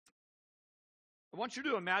I want you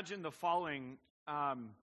to imagine the following. I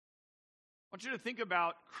want you to think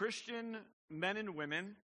about Christian men and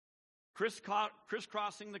women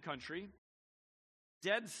crisscrossing the country,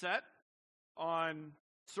 dead set on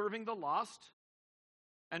serving the lost,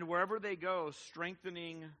 and wherever they go,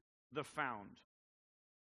 strengthening the found.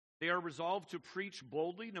 They are resolved to preach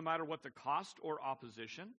boldly, no matter what the cost or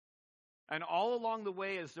opposition. And all along the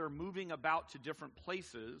way, as they're moving about to different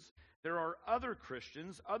places, there are other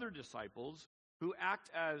Christians, other disciples, who act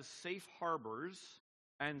as safe harbors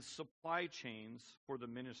and supply chains for the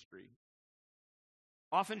ministry.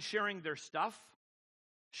 Often sharing their stuff,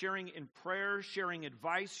 sharing in prayer, sharing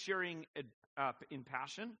advice, sharing in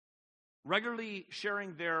passion, regularly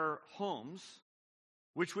sharing their homes,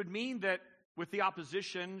 which would mean that with the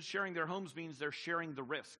opposition, sharing their homes means they're sharing the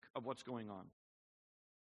risk of what's going on.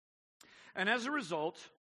 And as a result,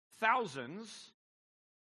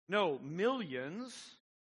 millions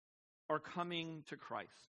are coming to Christ,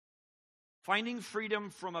 finding freedom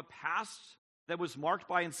from a past that was marked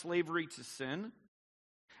by slavery to sin,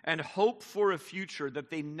 and hope for a future that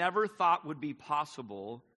they never thought would be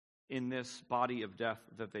possible in this body of death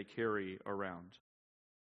that they carry around.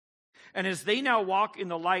 And as they now walk in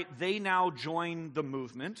the light, they now join the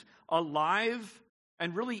movement, alive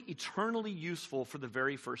and really eternally useful for the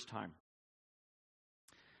very first time.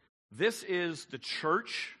 This is the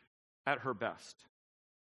church at her best.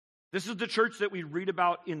 This is the church that we read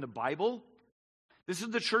about in the Bible. This is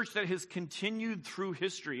the church that has continued through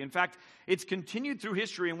history. In fact, it's continued through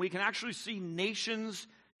history, and we can actually see nations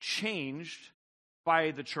changed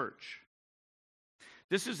by the church.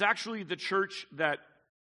 This is actually the church that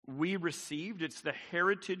we received. It's the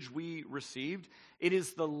heritage we received. It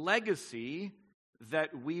is the legacy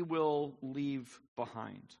that we will leave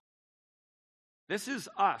behind. This is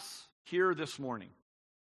us here this morning.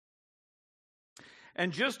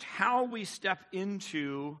 And just how we step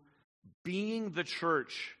into being the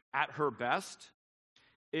church at her best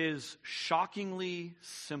is shockingly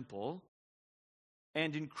simple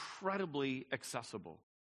and incredibly accessible.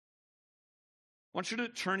 I want you to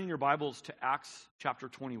turn in your Bibles to Acts chapter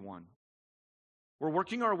 21. We're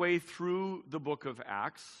working our way through the book of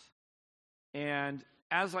Acts, and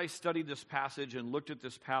as I studied this passage and looked at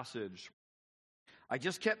this passage, I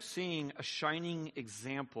just kept seeing a shining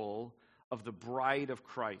example of the bride of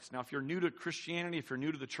Christ. Now, if you're new to Christianity, if you're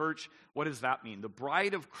new to the church, what does that mean? The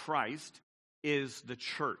bride of Christ is the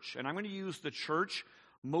church. And I'm going to use the church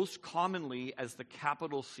most commonly as the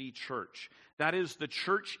capital C church. That is the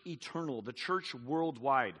church eternal, the church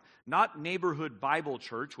worldwide. Not neighborhood Bible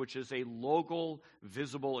church, which is a local,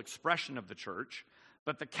 visible expression of the church,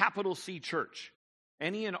 but the capital C church.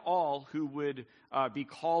 Any and all who would be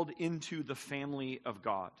called into the family of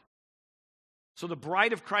God. So the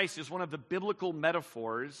bride of Christ is one of the biblical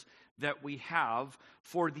metaphors that we have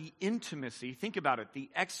for the intimacy, think about it, the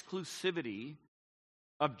exclusivity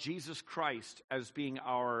of Jesus Christ as being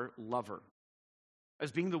our lover,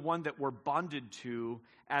 as being the one that we're bonded to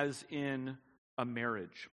as in a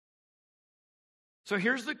marriage. So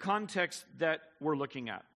here's the context that we're looking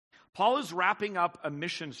at. Paul is wrapping up a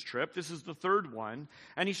missions trip. This is the third one,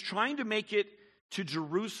 and he's trying to make it to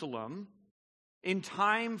Jerusalem in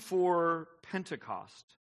time for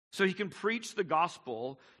Pentecost, so he can preach the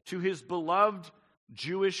gospel to his beloved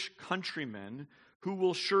Jewish countrymen who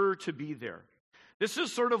will sure to be there. This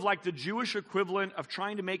is sort of like the Jewish equivalent of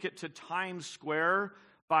trying to make it to Times Square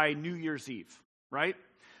by New Year's Eve, right?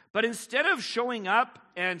 But instead of showing up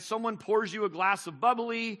and someone pours you a glass of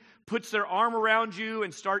bubbly, puts their arm around you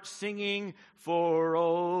and starts singing for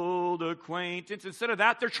old acquaintance, instead of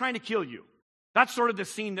that, they're trying to kill you. That's sort of the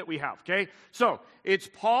scene that we have, okay? So it's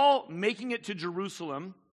Paul making it to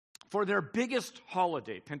Jerusalem for their biggest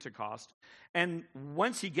holiday, Pentecost. And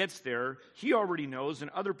once he gets there, he already knows, and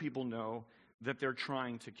other people know, that they're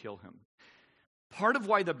trying to kill him. Part of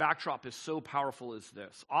why the backdrop is so powerful is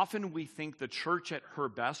this. Often we think the church at her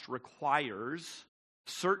best requires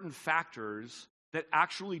certain factors that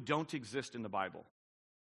actually don't exist in the Bible.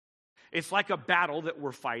 It's like a battle that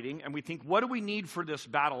we're fighting, and we think, what do we need for this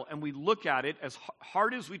battle? And we look at it, as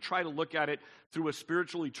hard as we try to look at it through a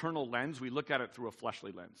spiritual, eternal lens, we look at it through a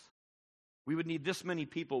fleshly lens. We would need this many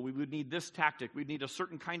people. We would need this tactic. We'd need a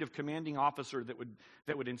certain kind of commanding officer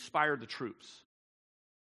that would inspire the troops.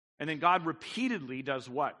 And then God repeatedly does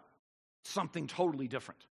what? Something totally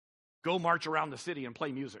different. Go march around the city and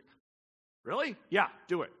play music. Really? Yeah,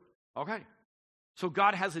 do it. Okay. So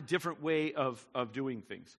God has a different way of doing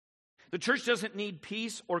things. The church doesn't need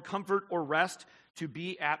peace or comfort or rest to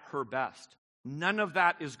be at her best. None of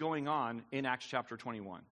that is going on in Acts chapter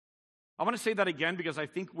 21. I want to say that again because I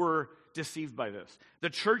think we're deceived by this. The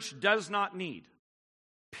church does not need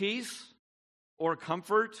peace or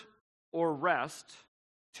comfort or rest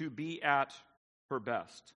to be at her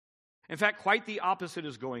best. In fact, quite the opposite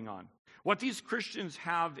is going on. What these Christians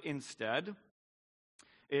have instead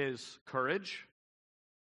is courage,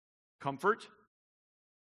 comfort,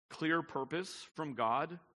 clear purpose from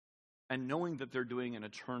God, and knowing that they're doing an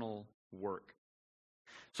eternal work.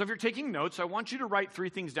 So if you're taking notes, I want you to write 3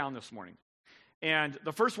 things down this morning. And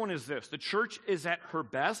the first one is this: the church is at her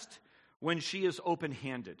best when she is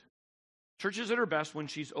open-handed. Church is at her best when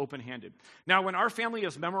she's open-handed. Now, when our family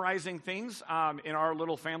is memorizing things in our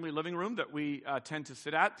little family living room that we tend to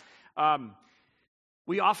sit at,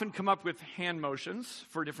 we often come up with hand motions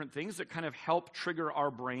for different things that kind of help trigger our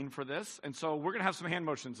brain for this. And so we're going to have some hand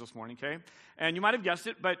motions this morning, okay? And you might have guessed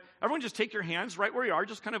it, but everyone just take your hands right where you are,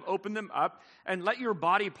 just kind of open them up, and let your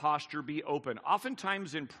body posture be open.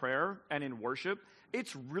 Oftentimes in prayer and in worship,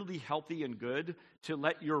 it's really healthy and good to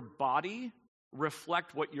let your body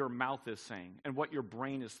reflect what your mouth is saying and what your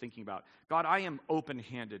brain is thinking about. God, I am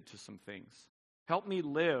open-handed to some things. Help me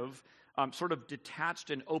live sort of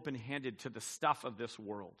detached and open-handed to the stuff of this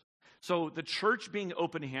world. So the church being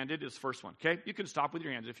open-handed is first one, okay? You can stop with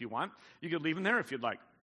your hands if you want. You can leave them there if you'd like.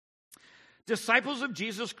 Disciples of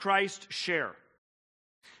Jesus Christ share.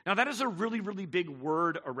 Now that is a really, really big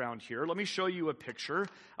word around here. Let me show you a picture.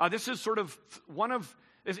 This is sort of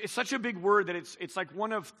it's such a big word that it's like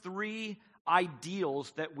one of 3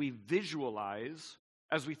 ideals that we visualize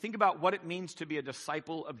as we think about what it means to be a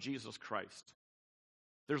disciple of Jesus Christ.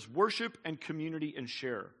 There's worship and community and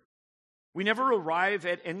share. We never arrive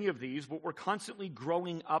at any of these, but we're constantly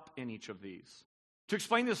growing up in each of these. To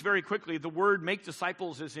explain this very quickly, the word make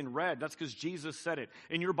disciples is in red. That's because Jesus said it.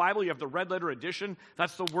 In your Bible, you have the red letter edition.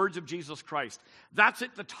 That's the words of Jesus Christ. That's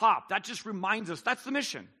at the top. That just reminds us that's the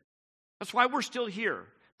mission. That's why we're still here.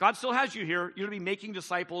 God still has you here. You're going to be making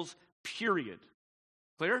disciples, period.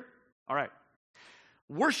 Clear? All right.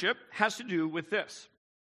 Worship has to do with this.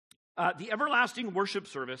 The everlasting worship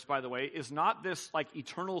service, by the way, is not this like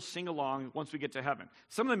eternal sing-along once we get to heaven.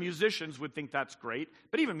 Some of the musicians would think that's great,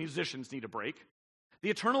 but even musicians need a break. The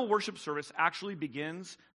eternal worship service actually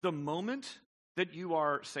begins the moment that you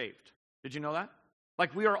are saved. Did you know that?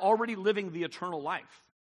 Like we are already living the eternal life.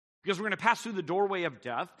 Because we're going to pass through the doorway of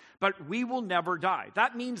death, but we will never die.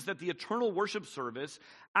 That means that the eternal worship service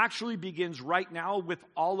actually begins right now with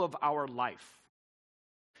all of our life.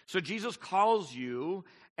 So Jesus calls you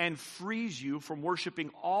and frees you from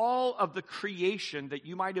worshiping all of the creation that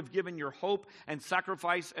you might have given your hope and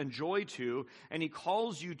sacrifice and joy to, and he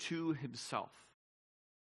calls you to himself.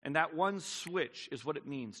 And that one switch is what it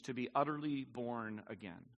means to be utterly born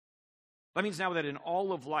again. That means now that in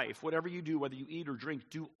all of life, whatever you do, whether you eat or drink,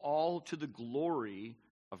 do all to the glory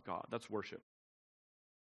of God. That's worship.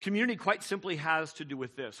 Community quite simply has to do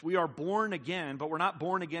with this. We are born again, but we're not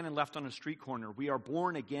born again and left on a street corner. We are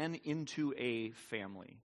born again into a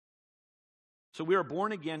family. So we are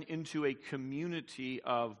born again into a community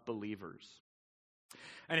of believers.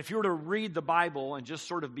 And if you were to read the Bible and just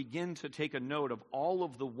sort of begin to take a note of all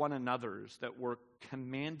of the one another's that we're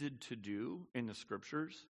commanded to do in the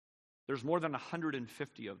scriptures, there's more than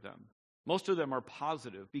 150 of them. Most of them are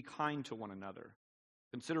positive. Be kind to one another.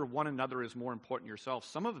 Consider one another as more important yourself.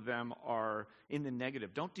 Some of them are in the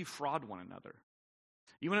negative. Don't defraud one another.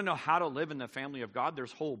 You want to know how to live in the family of God?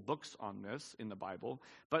 There's whole books on this in the Bible,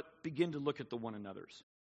 but begin to look at the one another's.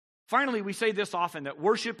 Finally, we say this often, that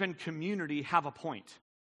worship and community have a point,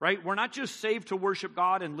 right? We're not just saved to worship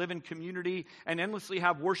God and live in community and endlessly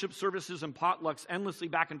have worship services and potlucks endlessly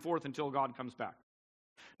back and forth until God comes back.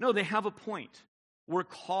 No, they have a point. We're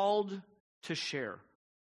called to share.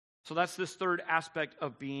 So that's this third aspect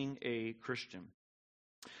of being a Christian.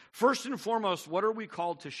 First and foremost, what are we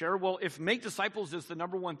called to share? Well, if make disciples is the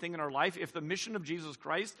number one thing in our life, if the mission of Jesus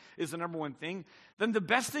Christ is the number one thing, then the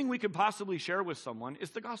best thing we could possibly share with someone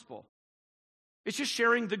is the gospel. It's just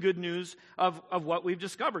sharing the good news of what we've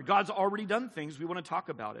discovered. God's already done things. We want to talk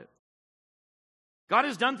about it. God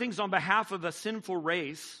has done things on behalf of a sinful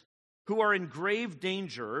race who are in grave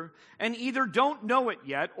danger and either don't know it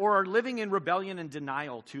yet or are living in rebellion and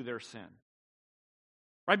denial to their sin.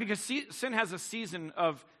 Right? Because sin has a season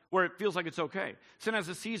of where it feels like it's okay. Sin has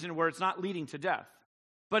a season where it's not leading to death.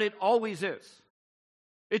 But it always is.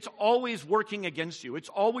 It's always working against you. It's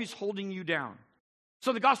always holding you down.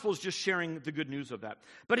 So the gospel is just sharing the good news of that.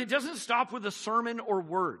 But it doesn't stop with a sermon or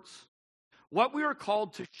words. What we are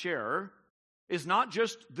called to share is not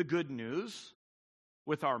just the good news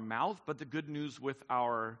with our mouth, but the good news with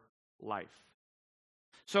our life.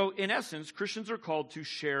 So in essence, Christians are called to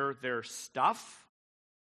share their stuff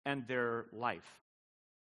and their life.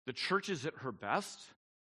 The church is at her best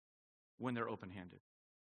when they're open-handed.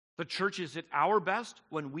 The church is at our best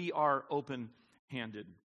when we are open-handed.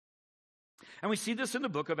 And we see this in the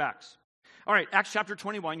book of Acts. All right, Acts chapter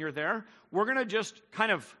 21, you're there. We're going to just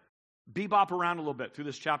kind of bebop around a little bit through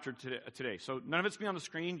this chapter today. So none of it's going to be on the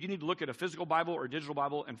screen. You need to look at a physical Bible or a digital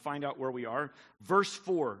Bible and find out where we are. Verse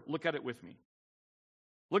 4, look at it with me.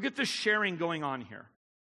 Look at the sharing going on here.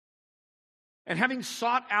 And having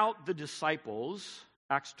sought out the disciples,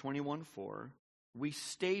 Acts 21:4, we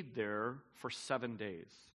stayed there for 7 days.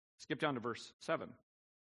 Skip down to verse 7.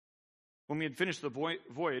 When we had finished the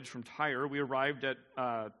voyage from Tyre, we arrived at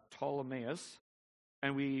Ptolemais,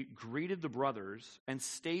 and we greeted the brothers and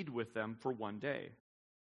stayed with them for 1 day.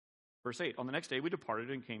 Verse 8, on the next day we departed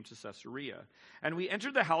and came to Caesarea. And we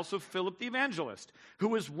entered the house of Philip the evangelist, who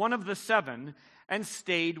was one of the 7, and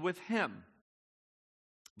stayed with him.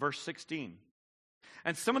 Verse 16,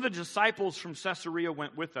 and some of the disciples from Caesarea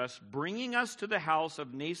went with us, bringing us to the house of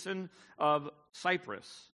Mnason of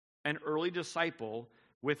Cyprus, an early disciple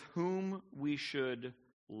with whom we should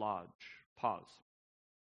lodge. Pause.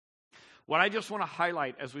 What I just want to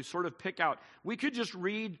highlight as we sort of pick out, we could just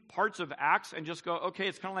read parts of Acts and just go, okay,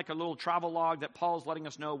 it's kind of like a little travel log that Paul's letting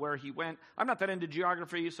us know where he went. I'm not that into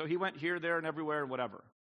geography, so he went here, there, and everywhere, and whatever.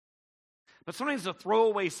 But sometimes the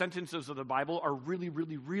throwaway sentences of the Bible are really,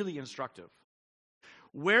 really, really instructive.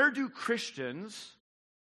 Where do Christians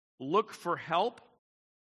look for help?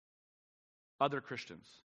 Other Christians.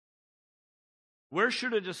 Where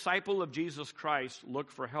should a disciple of Jesus Christ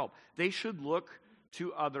look for help? They should look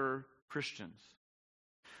to other Christians.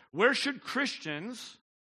 Where should Christians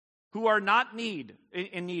who are not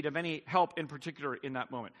in need of any help in particular in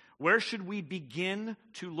that moment, where should we begin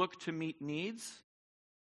to look to meet needs?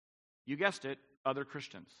 You guessed it, other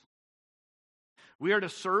Christians. We are to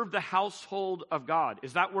serve the household of God.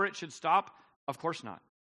 Is that where it should stop? Of course not.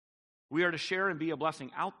 We are to share and be a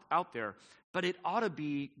blessing out there, but it ought to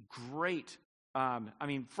be great.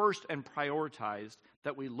 First and prioritized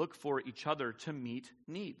that we look for each other to meet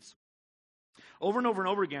needs. Over and over and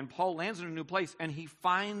over again, Paul lands in a new place and he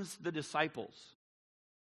finds the disciples.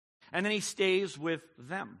 And then he stays with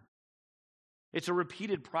them. It's a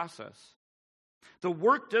repeated process. The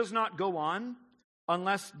work does not go on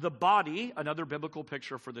unless the body, another biblical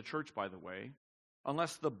picture for the church, by the way,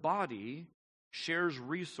 unless the body shares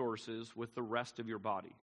resources with the rest of your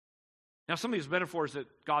body. Now, some of these metaphors that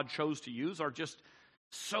God chose to use are just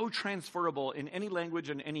so transferable in any language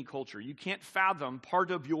and any culture. You can't fathom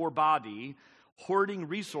part of your body hoarding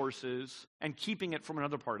resources and keeping it from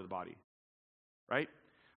another part of the body, right?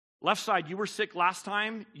 Left side, you were sick last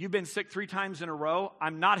time. You've been sick 3 times in a row.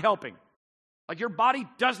 I'm not helping. Like, your body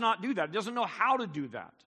does not do that. It doesn't know how to do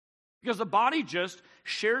that because the body just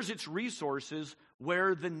shares its resources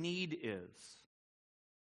where the need is.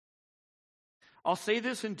 I'll say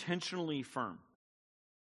this intentionally firm.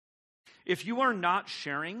 If you are not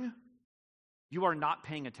sharing, you are not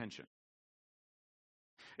paying attention.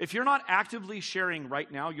 If you're not actively sharing right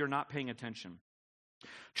now, you're not paying attention.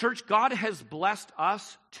 Church, God has blessed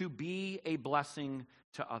us to be a blessing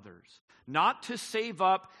to others, not to save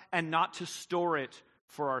up and not to store it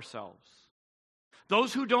for ourselves.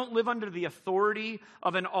 Those who don't live under the authority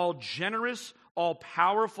of an all-generous,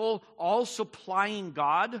 all-powerful, all-supplying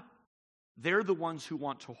God, they're the ones who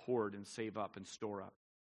want to hoard and save up and store up,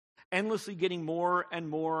 endlessly getting more and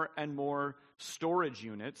more and more storage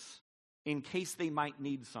units in case they might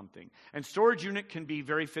need something. And storage unit can be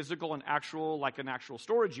very physical and actual, like an actual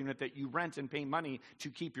storage unit that you rent and pay money to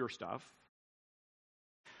keep your stuff.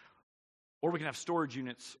 Or we can have storage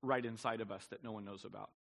units right inside of us that no one knows about.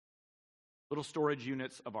 Little storage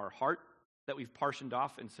units of our heart that we've partitioned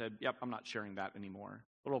off and said, yep, I'm not sharing that anymore.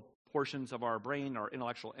 Little portions of our brain, our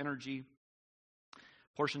intellectual energy,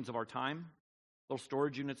 portions of our time, little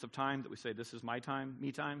storage units of time that we say, this is my time,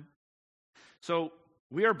 me time. So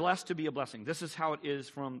we are blessed to be a blessing. This is how it is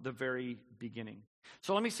from the very beginning.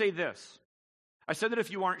 So let me say this. I said that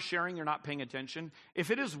if you aren't sharing, you're not paying attention.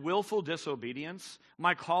 If it is willful disobedience,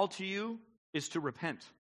 my call to you is to repent.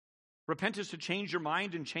 Repent is to change your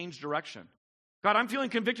mind and change direction. God, I'm feeling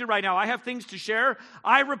convicted right now. I have things to share.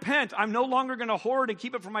 I repent. I'm no longer going to hoard and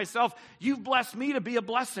keep it for myself. You've blessed me to be a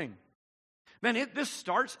blessing. Man, this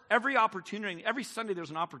starts every opportunity. Every Sunday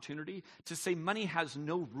there's an opportunity to say money has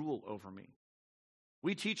no rule over me.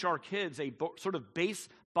 We teach our kids a sort of base,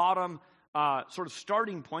 bottom, sort of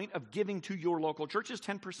starting point of giving to your local church is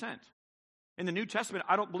 10%. In the New Testament,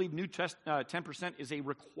 I don't believe 10% is a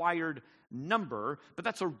required number, but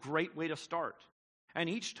that's a great way to start. And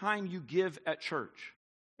each time you give at church,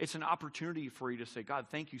 it's an opportunity for you to say, God,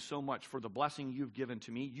 thank you so much for the blessing you've given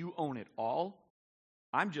to me. You own it all.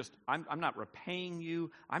 I'm not repaying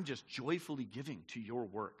you. I'm just joyfully giving to your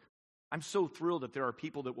work. I'm so thrilled that there are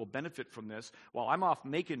people that will benefit from this while I'm off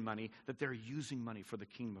making money, that they're using money for the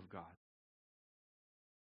kingdom of God.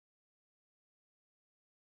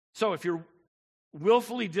 So if you're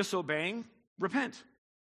willfully disobeying, repent.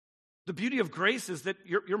 The beauty of grace is that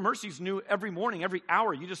your mercy's new every morning, every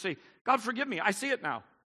hour. You just say, God, forgive me. I see it now.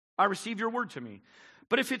 I receive your word to me.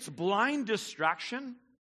 But if it's blind distraction,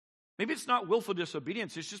 maybe it's not willful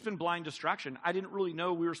disobedience. It's just been blind distraction. I didn't really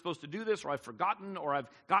know we were supposed to do this, or I've forgotten, or I've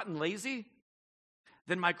gotten lazy.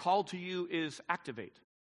 Then my call to you is activate.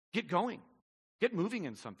 Get going. Get moving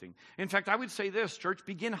in something. In fact, I would say this, church,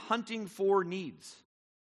 begin hunting for needs.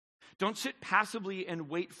 Don't sit passively and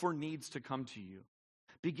wait for needs to come to you.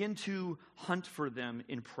 Begin to hunt for them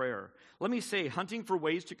in prayer. Let me say, hunting for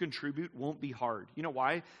ways to contribute won't be hard. You know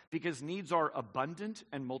why? Because needs are abundant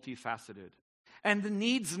and multifaceted. And the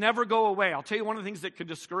needs never go away. I'll tell you one of the things that could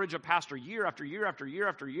discourage a pastor year after year after year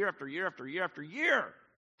after year after year after year after year.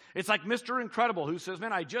 It's like Mr. Incredible who says,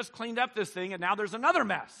 man, I just cleaned up this thing and now there's another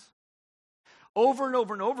mess. Over and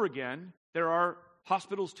over and over again, there are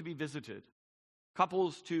hospitals to be visited,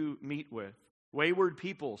 couples to meet with, wayward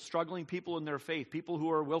people, struggling people in their faith, people who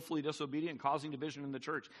are willfully disobedient, causing division in the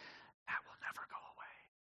church. That will never go away.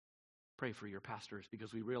 Pray for your pastors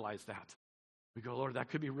because we realize that. We go, Lord, that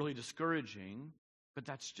could be really discouraging, but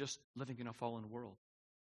that's just living in a fallen world.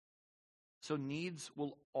 So needs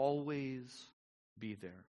will always be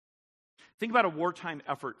there. Think about a wartime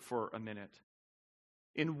effort for a minute.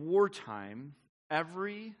 In wartime,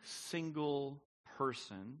 every single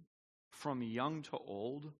person, from young to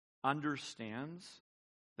old, understands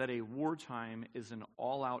that a wartime is an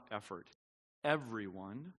all-out effort.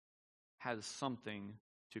 Everyone has something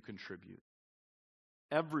to contribute.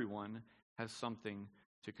 Everyone has something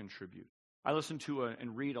to contribute. I listen to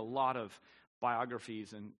and read a lot of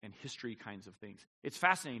biographies and history kinds of things. It's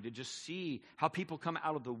fascinating to just see how people come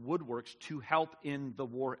out of the woodworks to help in the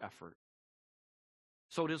war effort.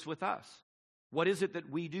 So it is with us. What is it that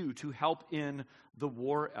we do to help in the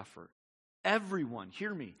war effort? Everyone,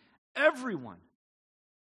 hear me, everyone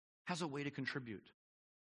has a way to contribute.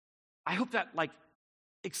 I hope that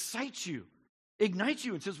excites you, ignites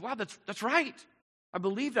you, and says, wow, that's right. I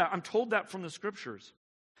believe that. I'm told that from the scriptures.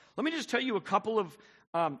 Let me just tell you a couple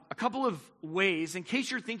of ways, in case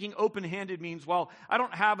you're thinking open-handed means, well, I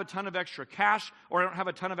don't have a ton of extra cash or I don't have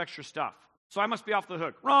a ton of extra stuff, so I must be off the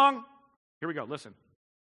hook. Wrong. Here we go. Listen.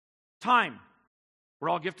 Time. We're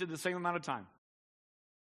all gifted the same amount of time.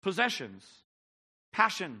 Possessions,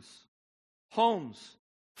 passions, homes,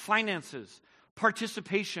 finances,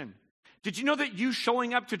 participation. Did you know that you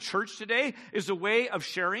showing up to church today is a way of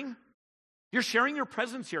sharing? You're sharing your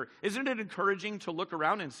presence here. Isn't it encouraging to look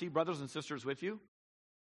around and see brothers and sisters with you?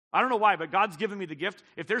 I don't know why, but God's given me the gift.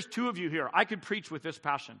 If there's 2 of you here, I could preach with this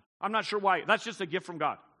passion. I'm not sure why. That's just a gift from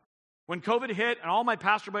God. When COVID hit and all my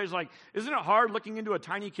pastor buddies like, isn't it hard looking into a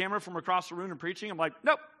tiny camera from across the room and preaching? I'm like,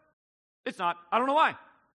 nope, it's not. I don't know why.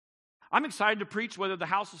 I'm excited to preach whether the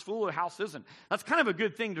house is full or the house isn't. That's kind of a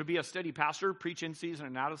good thing to be a steady pastor, preach in season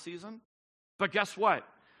and out of season. But guess what?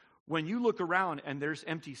 When you look around and there's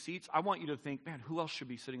empty seats, I want you to think, man, who else should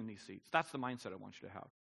be sitting in these seats? That's the mindset I want you to have.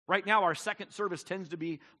 Right now, our second service tends to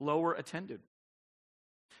be lower attended.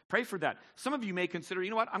 Pray for that. Some of you may consider, you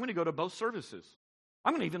know what? I'm going to go to both services.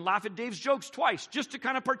 I'm going to even laugh at Dave's jokes twice just to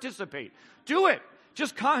kind of participate. Do it.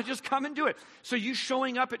 Just come and do it. So you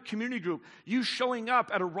showing up at community group, you showing up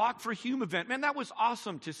at a Rock for Hume event, man, that was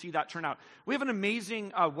awesome to see that turn out. We have an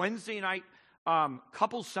amazing Wednesday night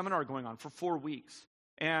couples seminar going on for 4 weeks.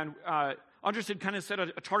 And Andres had kind of set a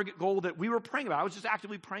target goal that we were praying about. I was just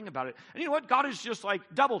actively praying about it. And you know what? God has just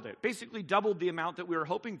doubled it, basically doubled the amount that we were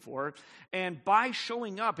hoping for. And by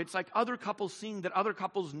showing up, it's like other couples seeing that other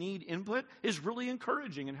couples need input is really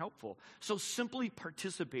encouraging and helpful. So simply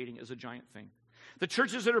participating is a giant thing. The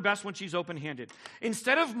church is at her best when she's open-handed.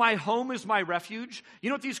 Instead of my home is my refuge, you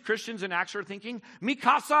know what these Christians in Acts are thinking? Mi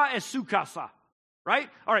casa es su casa, right?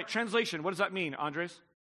 All right, translation. What does that mean, Andres?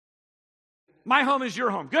 My home is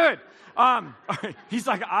your home. Good. All right. He's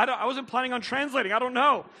like, I wasn't planning on translating. I don't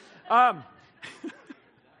know.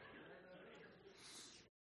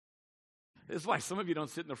 This is why some of you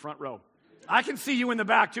don't sit in the front row. I can see you in the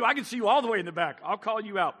back, too. I can see you all the way in the back. I'll call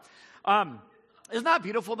you out. Isn't that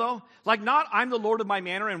beautiful, though? Not I'm the Lord of my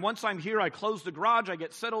manor, and once I'm here, I close the garage, I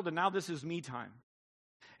get settled, and now this is me time.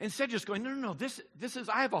 Instead, just going, no, this is,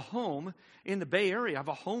 I have a home in the Bay Area. I have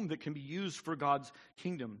a home that can be used for God's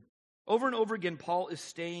kingdom. Over and over again, Paul is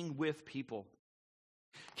staying with people.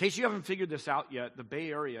 In case you haven't figured this out yet, the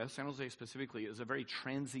Bay Area, San Jose specifically, is a very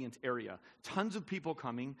transient area. Tons of people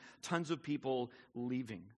coming, tons of people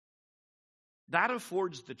leaving. That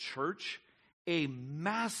affords the church a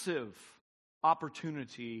massive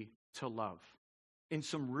opportunity to love in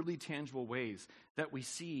some really tangible ways that we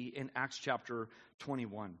see in Acts chapter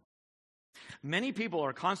 21. Many people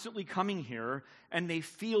are constantly coming here and they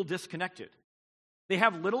feel disconnected. They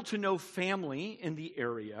have little to no family in the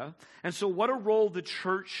area, and so what a role the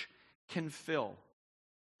church can fill.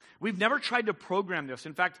 We've never tried to program this.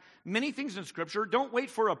 In fact, many things in Scripture, don't wait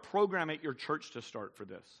for a program at your church to start for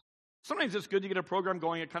this. Sometimes it's good to get a program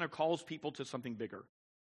going. It kind of calls people to something bigger.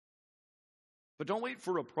 But don't wait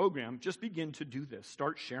for a program. Just begin to do this.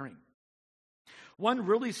 Start sharing. One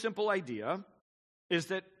really simple idea is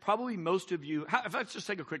that probably most of you, let's just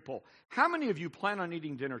take a quick poll. How many of you plan on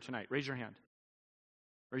eating dinner tonight? Raise your hand.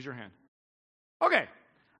 Raise your hand. Okay.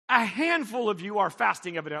 A handful of you are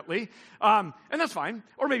fasting, evidently, and that's fine.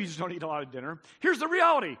 Or maybe you just don't eat a lot of dinner. Here's the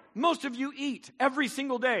reality. Most of you eat every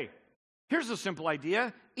single day. Here's a simple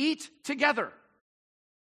idea. Eat together.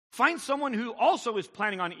 Find someone who also is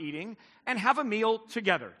planning on eating and have a meal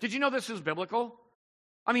together. Did you know this is biblical?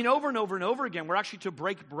 I mean, over and over and over again, we're actually to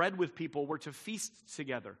break bread with people. We're to feast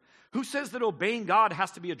together. Who says that obeying God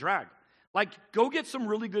has to be a drag? Like, go get some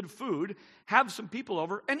really good food, have some people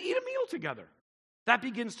over, and eat a meal together. That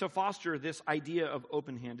begins to foster this idea of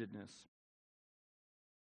open-handedness.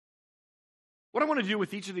 What I want to do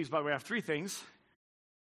with each of these, by the way, I have three things.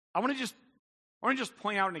 I want to just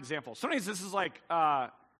point out an example. Sometimes this is like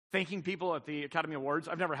thanking people at the Academy Awards.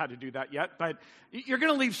 I've never had to do that yet, but you're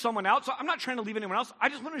going to leave someone out, so I'm not trying to leave anyone else. I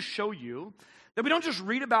just want to show you that we don't just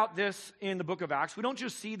read about this in the book of Acts. We don't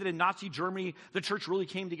just see that in Nazi Germany, the church really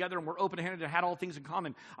came together and were open-handed and had all things in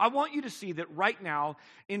common. I want you to see that right now,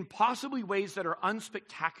 in possibly ways that are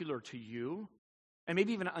unspectacular to you, and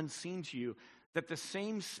maybe even unseen to you, that the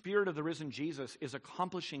same Spirit of the risen Jesus is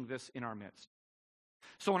accomplishing this in our midst.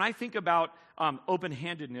 So when I think about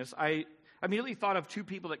open-handedness, I immediately thought of two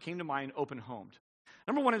people that came to mind open-homed.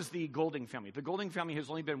 Number one is the Golding family. The Golding family has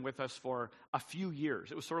only been with us for a few years.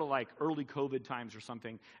 It was sort of like early COVID times or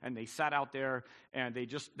something, and they sat out there, and they're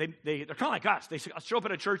kind of like us. They show up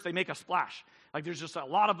at a church, they make a splash. Like there's just a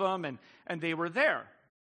lot of them, and they were there.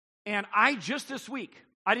 And just this week,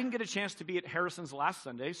 I didn't get a chance to be at Harrison's last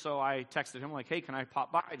Sunday, so I texted him like, hey, can I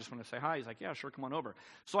pop by? I just want to say hi. He's like, yeah, sure, come on over.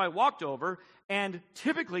 So I walked over, and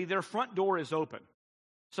typically their front door is open.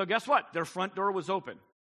 So guess what? Their front door was open.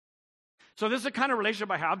 So this is the kind of relationship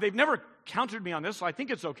I have. They've never countered me on this, so I think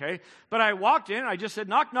it's okay. But I walked in, I just said,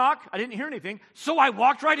 knock, knock. I didn't hear anything, so I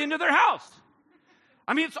walked right into their house.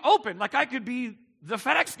 I mean, it's open. Like I could be the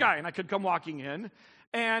FedEx guy, and I could come walking in.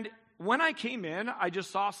 And when I came in, I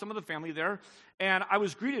just saw some of the family there, and I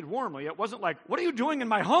was greeted warmly. It wasn't like, what are you doing in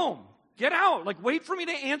my home? Get out. Like, wait for me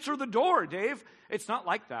to answer the door, Dave. It's not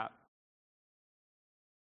like that.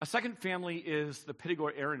 A second family is the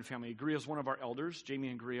Ptolemais family. Gria is one of our elders. Jamie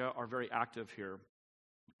and Gria are very active here.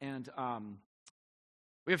 And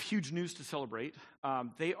we have huge news to celebrate.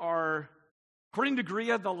 They are, according to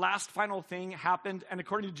Gria, the last final thing happened, and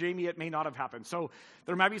according to Jamie, it may not have happened. So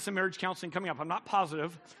there might be some marriage counseling coming up. I'm not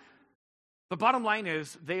positive. The bottom line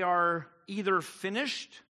is they are either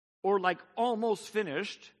finished or like almost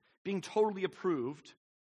finished, being totally approved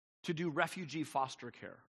to do refugee foster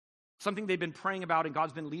care. Something they've been praying about and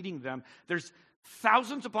God's been leading them. There's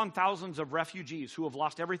thousands upon thousands of refugees who have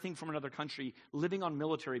lost everything from another country living on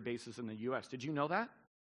military bases in the U.S. Did you know that?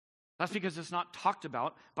 That's because it's not talked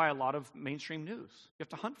about by a lot of mainstream news. You have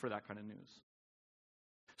to hunt for that kind of news.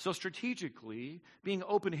 So strategically, being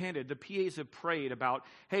open-handed, the PAs have prayed about,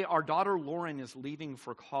 hey, our daughter Lauren is leaving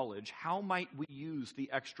for college. How might we use the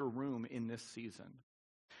extra room in this season?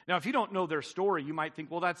 Now, if you don't know their story, you might think,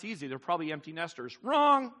 well, that's easy. They're probably empty nesters.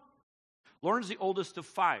 Wrong. Lauren's the oldest of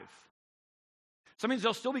 5. So that means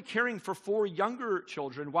they'll still be caring for 4 younger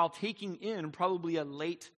children while taking in probably a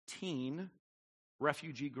late teen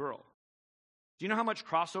refugee girl. Do you know how much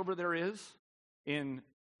crossover there is in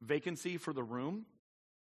vacancy for the room?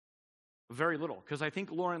 Very little, because I think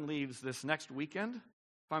Lauren leaves this next weekend,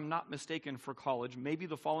 if I'm not mistaken, for college, maybe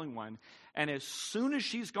the following one. And as soon as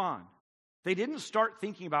she's gone, they didn't start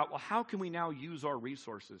thinking about, well, how can we now use our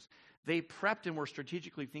resources? They prepped and were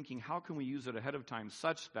strategically thinking, how can we use it ahead of time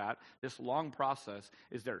such that this long process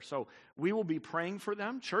is there? So we will be praying for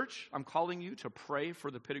them. Church, I'm calling you to pray for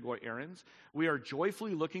the Ptolemais. We are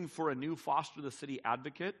joyfully looking for a new foster the city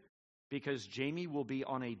advocate because Jamie will be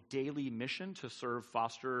on a daily mission to serve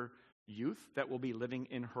foster youth that will be living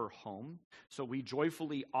in her home. So we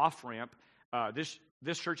joyfully off-ramp.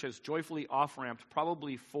 This church has joyfully off-ramped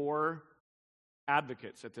probably 4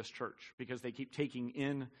 advocates at this church because they keep taking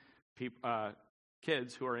in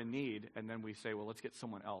kids who are in need, and then we say, well, let's get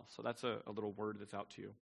someone else. So that's a little word that's out to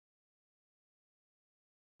you.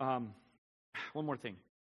 One more thing.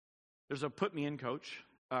 There's a Put Me In Coach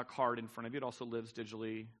card in front of you. It also lives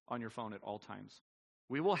digitally on your phone at all times.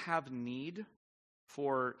 We will have need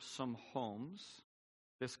for some homes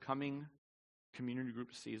this coming community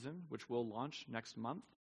group season, which will launch next month.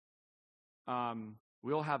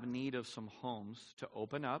 We'll have need of some homes to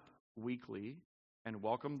open up weekly and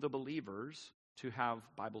welcome the believers to have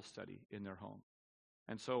Bible study in their home.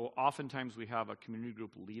 And so oftentimes we have a community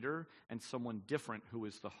group leader and someone different who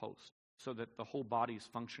is the host, so that the whole body is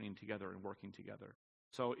functioning together and working together.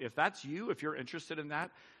 So if that's you, if you're interested in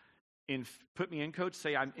that, Put Me In Coach,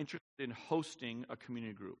 say, I'm interested in hosting a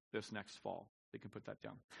community group this next fall. They can put that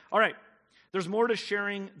down. All right. There's more to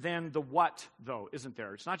sharing than the what, though, isn't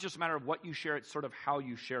there? It's not just a matter of what you share, it's sort of how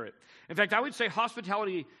you share it. In fact, I would say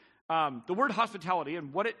hospitality, the word hospitality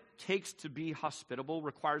and what it takes to be hospitable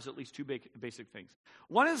requires at least two basic things.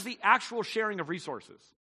 One is the actual sharing of resources.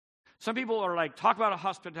 Some people are like, talk about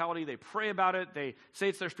hospitality, they pray about it, they say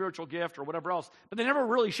it's their spiritual gift or whatever else, but they never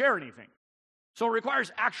really share anything. So it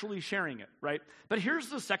requires actually sharing it, right? But here's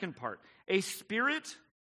the second part. A spirit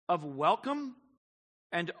of welcome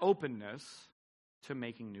and openness to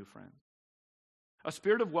making new friends. A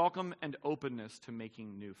spirit of welcome and openness to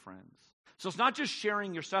making new friends. So it's not just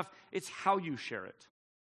sharing your stuff, it's how you share it.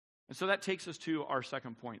 And so that takes us to our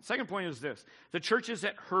second point. Second point is this. The church is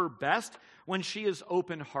at her best when she is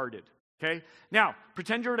open-hearted. Okay? Now,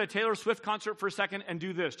 pretend you're at a Taylor Swift concert for a second and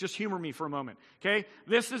do this. Just humor me for a moment. Okay?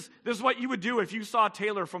 This is what you would do if you saw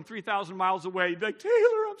Taylor from 3,000 miles away. You'd be like, Taylor,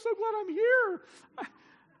 I'm so glad I'm here.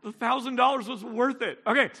 The $1,000 was worth it.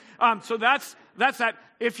 Okay, so that's that.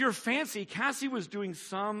 If you're fancy, Cassie was doing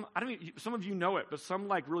some of you know it, but some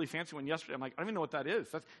like really fancy one yesterday. I'm like, I don't even know what that is.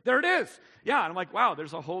 There it is. Yeah, and I'm like, wow,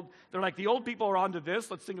 they're like, the old people are onto this.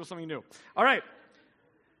 Let's think of something new. All right.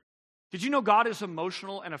 Did you know God is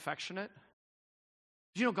emotional and affectionate?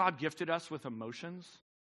 Did you know God gifted us with emotions?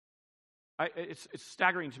 It's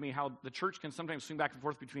staggering to me how the church can sometimes swing back and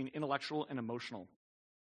forth between intellectual and emotional.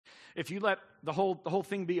 If you let the whole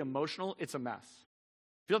thing be emotional, it's a mess.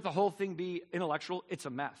 If you let the whole thing be intellectual, it's a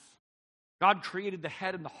mess. God created the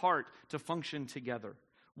head and the heart to function together.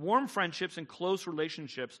 Warm friendships and close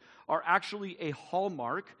relationships are actually a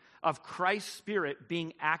hallmark of Christ's Spirit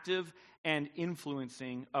being active and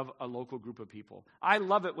influencing of a local group of people. I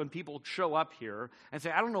love it when people show up here and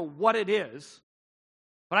say, I don't know what it is,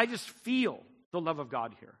 but I just feel the love of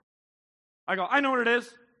God here. I go, I know what it is.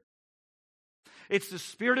 It's the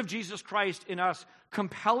Spirit of Jesus Christ in us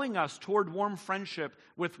compelling us toward warm friendship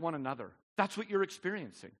with one another. That's what you're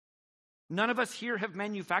experiencing. None of us here have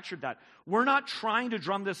manufactured that. We're not trying to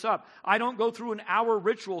drum this up. I don't go through an hour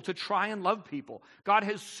ritual to try and love people. God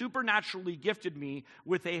has supernaturally gifted me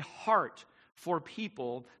with a heart for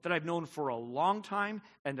people that I've known for a long time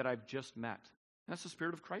and that I've just met. That's the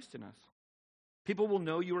Spirit of Christ in us. People will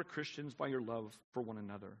know you are Christians by your love for one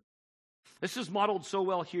another. This is modeled so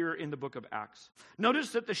well here in the book of Acts.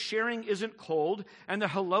 Notice that the sharing isn't cold and the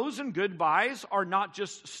hellos and goodbyes are not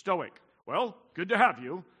just stoic. Well, good to have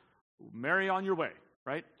you. Marry on your way,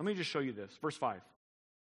 right? Let me just show you this. Verse 5.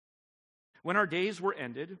 When our days were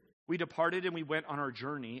ended, we departed and we went on our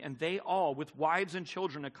journey, and they all, with wives and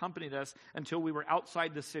children, accompanied us until we were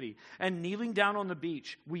outside the city. And kneeling down on the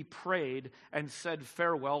beach, we prayed and said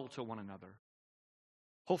farewell to one another.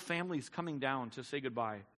 Whole families coming down to say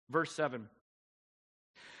goodbye. Verse 7.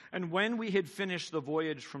 And when we had finished the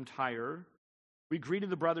voyage from Tyre, we greeted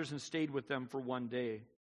the brothers and stayed with them for one day.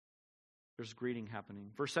 There's greeting happening.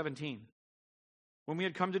 Verse 17. When we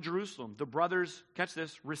had come to Jerusalem, the brothers, catch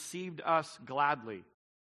this, received us gladly.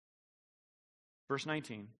 Verse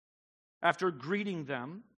 19. After greeting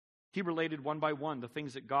them, he related one by one the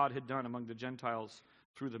things that God had done among the Gentiles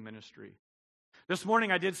through the ministry. This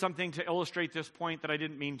morning I did something to illustrate this point that I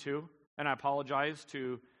didn't mean to, and I apologize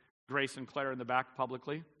to Grace and Claire in the back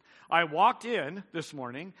publicly. I walked in this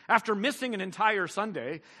morning after missing an entire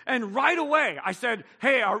Sunday, and right away I said,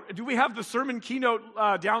 hey, do we have the sermon keynote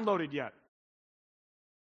downloaded yet?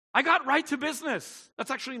 I got right to business.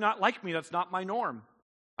 That's actually not like me. That's not my norm.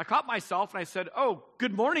 I caught myself and I said, oh,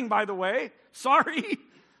 good morning, by the way. Sorry,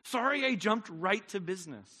 I jumped right to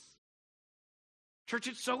business. Church,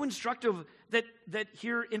 it's so instructive that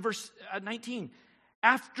here in verse 19,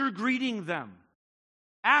 after greeting them,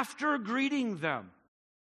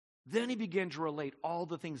 then he began to relate all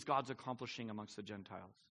the things God's accomplishing amongst the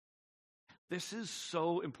Gentiles. This is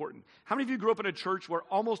so important. How many of you grew up in a church where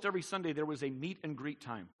almost every Sunday there was a meet and greet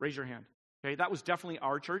time? Raise your hand. Okay, that was definitely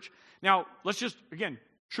our church. Now, let's just, again,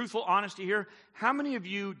 truthful honesty here. How many of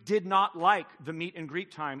you did not like the meet and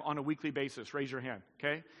greet time on a weekly basis? Raise your hand,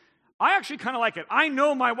 okay? I actually kind of like it. I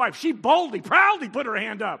know my wife. She boldly, proudly put her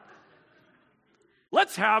hand up.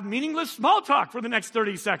 Let's have meaningless small talk for the next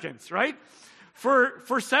 30 seconds, right?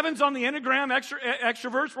 For sevens on the Enneagram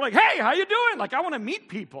extroverts, we're like, hey, how you doing? Like, I want to meet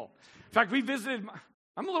people. In fact, we visited,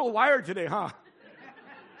 I'm a little wired today, huh?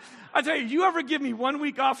 I tell you, you ever give me 1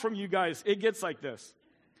 week off from you guys, it gets like this.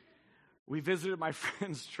 We visited my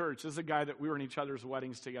friend's church. This is a guy that we were in each other's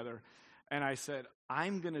weddings together. And I said,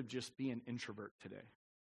 I'm going to just be an introvert today.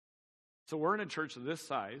 So we're in a church of this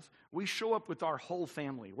size. We show up with our whole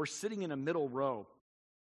family. We're sitting in a middle row.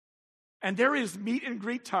 And there is meet and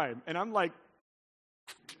greet time. And I'm like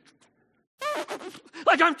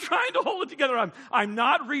I'm trying to hold it together. I'm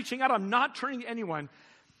not reaching out. I'm not turning to anyone.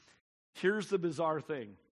 Here's the bizarre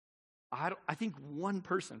thing. I think one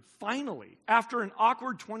person finally, after an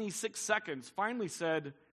awkward 26 seconds, finally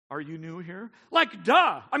said, are you new here? Like,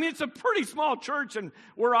 duh. I mean, it's a pretty small church, and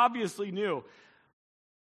we're obviously new.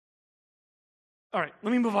 All right,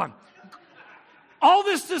 let me move on. All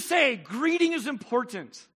this to say, greeting is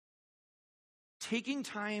important. Taking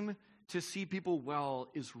time to see people well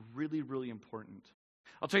is really, really important.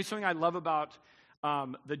 I'll tell you something I love about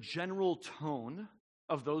the general tone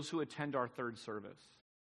of those who attend our third service.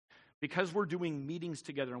 Because we're doing meetings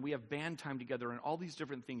together and we have band time together and all these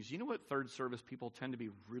different things, you know what third service people tend to be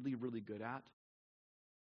really, really good at?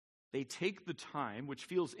 They take the time, which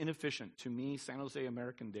feels inefficient to me, San Jose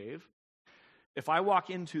American Dave. If I walk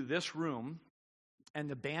into this room and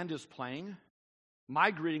the band is playing, my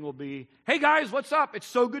greeting will be, hey guys, what's up? It's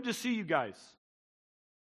so good to see you guys.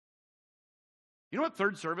 You know what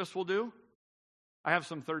third service will do? I have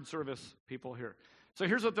some third service people here. So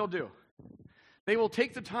here's what they'll do. They will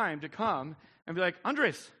take the time to come and be like,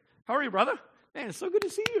 Andres, how are you, brother? Man, it's so good to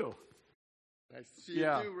see you. Nice to see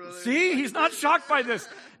you too, brother. See, he's not shocked by this.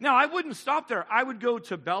 Now, I wouldn't stop there. I would go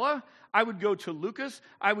to Bella. I would go to Lucas.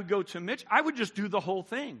 I would go to Mitch. I would just do the whole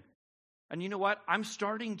thing. And you know what? I'm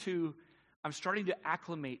starting to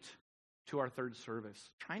acclimate to our third service,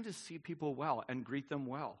 trying to see people well and greet them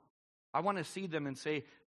well. I want to see them and say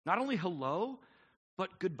not only hello,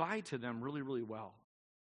 but goodbye to them really, really well.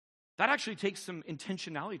 That actually takes some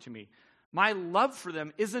intentionality to me. My love for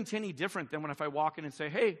them isn't any different than when if I walk in and say,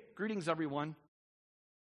 hey, greetings, everyone.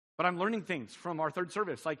 But I'm learning things from our third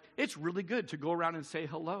service. Like, it's really good to go around and say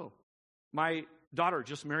hello. My daughter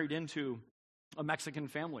just married into a Mexican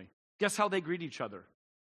family. Guess how they greet each other?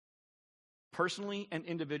 Personally and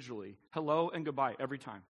individually. Hello and goodbye every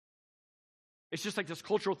time. It's just like this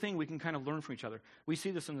cultural thing we can kind of learn from each other. We see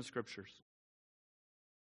this in the scriptures.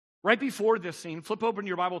 Right before this scene, flip open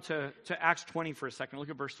your Bible to Acts 20 for a second.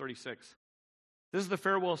 Look at verse 36. This is the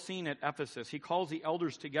farewell scene at Ephesus. He calls the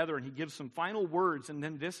elders together and he gives some final words, and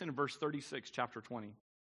then this in verse 36, chapter 20.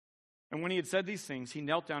 And when he had said these things, he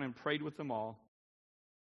knelt down and prayed with them all.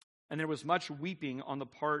 And there was much weeping on the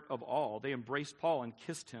part of all. They embraced Paul and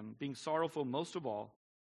kissed him, being sorrowful most of all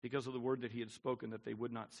because of the word that he had spoken, that they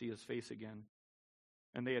would not see his face again.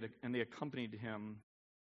 And they accompanied him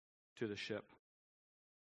to the ship.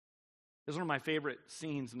 This is one of my favorite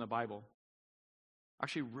scenes in the Bible. I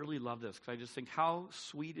actually really love this because I just think how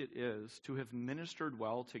sweet it is to have ministered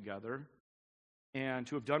well together and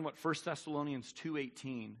to have done what 1 Thessalonians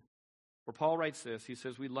 2:18, where Paul writes this. He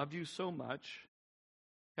says, we loved you so much,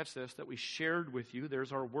 catch this, that we shared with you,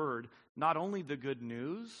 there's our word, not only the good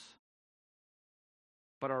news,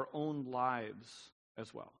 but our own lives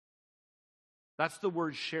as well. That's the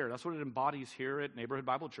word share. That's what it embodies here at Neighborhood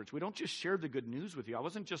Bible Church. We don't just share the good news with you. I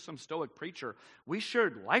wasn't just some stoic preacher. We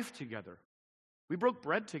shared life together. We broke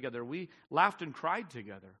bread together. We laughed and cried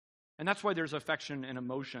together. And that's why there's affection and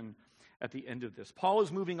emotion at the end of this. Paul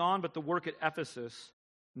is moving on, but the work at Ephesus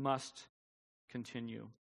must continue.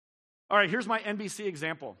 All right, here's my NBC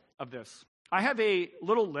example of this. I have a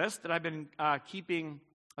little list that I've been keeping.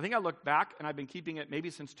 I think I looked back, and I've been keeping it maybe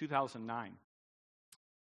since 2009.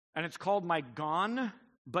 And it's called my Gone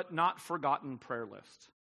But Not Forgotten prayer list.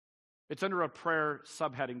 It's under a prayer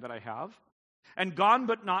subheading that I have. And Gone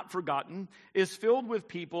But Not Forgotten is filled with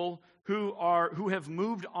people who have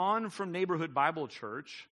moved on from Neighborhood Bible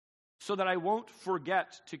Church so that I won't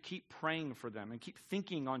forget to keep praying for them and keep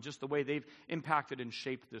thinking on just the way they've impacted and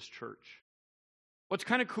shaped this church. What's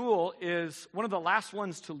kind of cool is one of the last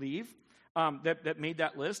ones to leave that made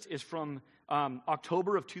that list is from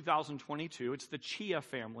October of 2022. It's the Chia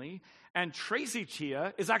family. And Tracy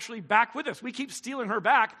Chia is actually back with us. We keep stealing her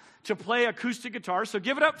back to play acoustic guitar. So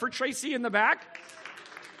give it up for Tracy in the back.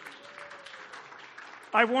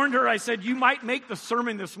 I warned her, I said, you might make the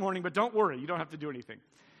sermon this morning, but don't worry, you don't have to do anything.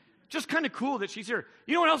 Just kind of cool that she's here.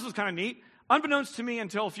 You know what else is kind of neat? Unbeknownst to me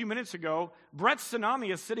until a few minutes ago, Brett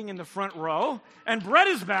Tsunami is sitting in the front row, and Brett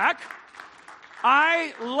is back.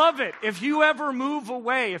 I love it. If you ever move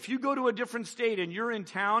away, if you go to a different state and you're in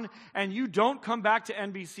town and you don't come back to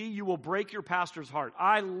NBC, you will break your pastor's heart.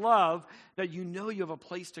 I love that you know you have a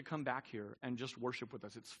place to come back here and just worship with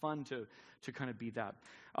us. It's fun to kind of be that.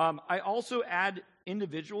 I also add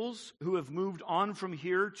individuals who have moved on from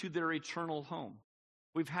here to their eternal home.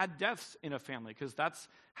 We've had deaths in a family because that's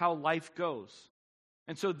how life goes.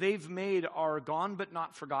 And so they've made our gone but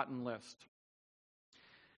not forgotten list.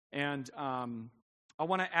 And I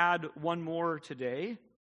want to add one more today.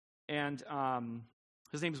 And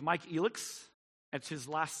his name's Mike Elix. It's his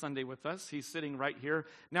last Sunday with us. He's sitting right here.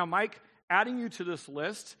 Now, Mike, adding you to this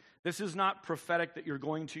list, this is not prophetic that you're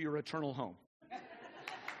going to your eternal home.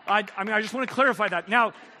 I just want to clarify that.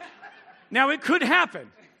 Now it could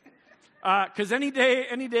happen. Because any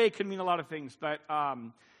day can mean a lot of things. But I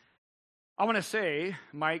want to say,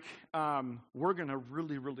 Mike, we're going to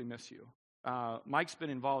really, really miss you. Mike's been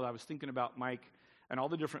involved. I was thinking about Mike and all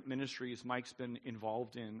the different ministries Mike's been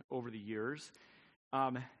involved in over the years.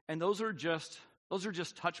 And those are just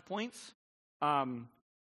touch points.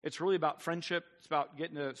 It's really about friendship. It's about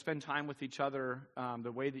getting to spend time with each other.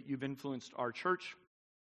 The way that you've influenced our church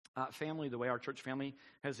family, the way our church family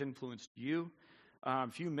has influenced you.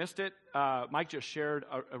 If you missed it, Mike just shared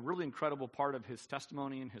a really incredible part of his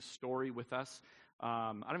testimony and his story with us.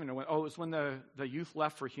 I don't even know when. Oh, it was when the youth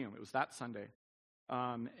left for Hume. It was that Sunday.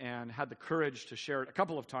 And had the courage to share it a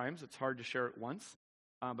couple of times. It's hard to share it once.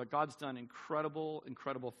 But God's done incredible,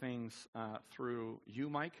 incredible things through you,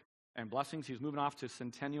 Mike, and blessings. He's moving off to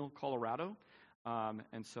Centennial, Colorado.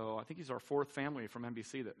 And so I think he's our fourth family from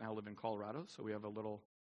NBC that now live in Colorado. So we have a little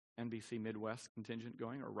NBC Midwest contingent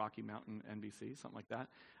going, or Rocky Mountain NBC, something like that.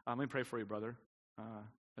 Let me pray for you, brother,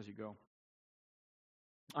 as you go.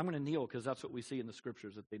 I'm going to kneel because that's what we see in the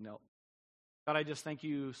scriptures, that they knelt. God, I just thank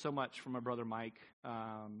you so much for my brother Mike.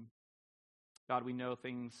 God, we know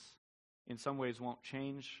things in some ways won't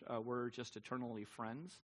change. We're just eternally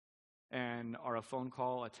friends and are a phone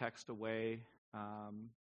call, a text away.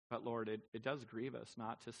 But Lord, it does grieve us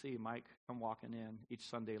not to see Mike come walking in each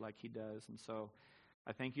Sunday like he does. And so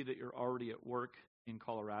I thank you that you're already at work in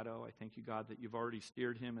Colorado. I thank you, God, that you've already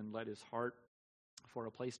steered him and led his heart for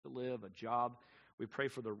a place to live, a job. We pray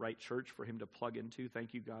for the right church for him to plug into.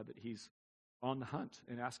 Thank you, God, that he's on the hunt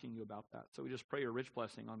and asking you about that. So we just pray a rich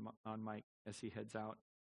blessing on Mike as he heads out,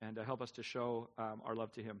 and help us to show our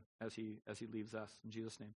love to him as he leaves us. In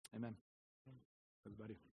Jesus' name, amen.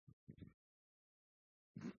 Everybody.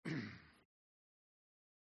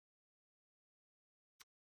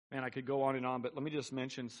 Man, I could go on and on, but let me just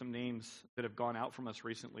mention some names that have gone out from us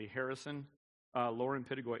recently. Harrison, Lauren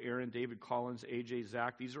Pittigoy, Aaron, David Collins, AJ,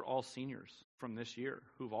 Zach. These are all seniors from this year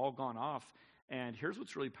who've all gone off. And here's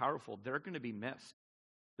what's really powerful. They're going to be missed.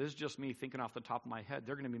 This is just me thinking off the top of my head.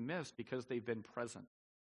 They're going to be missed because they've been present.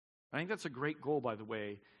 I think that's a great goal, by the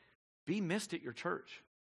way. Be missed at your church.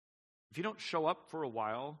 If you don't show up for a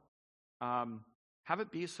while, have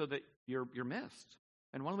it be so that you're missed.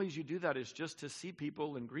 And one of the ways you do that is just to see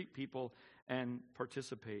people and greet people and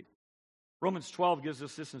participate. Romans 12 gives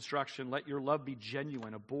us this instruction: let your love be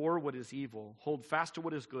genuine, abhor what is evil, hold fast to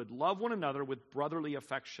what is good, love one another with brotherly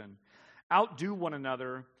affection, outdo one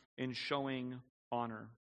another in showing honor.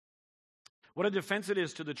 What a defense it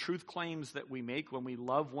is to the truth claims that we make when we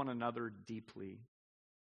love one another deeply.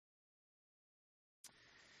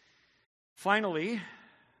 Finally,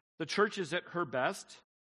 the church is at her best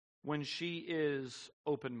when she is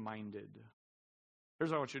open-minded.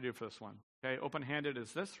 Here's what I want you to do for this one. Okay, open-handed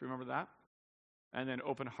is this, remember that? And then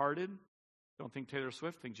open-hearted, don't think Taylor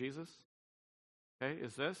Swift, think Jesus. Okay,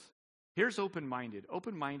 is this. Here's open-minded.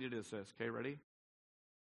 Open-minded is this, okay, ready?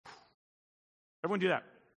 Everyone do that.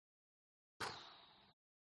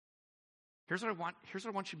 Here's what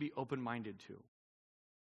I want you to be open-minded to.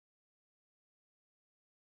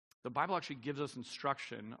 The Bible actually gives us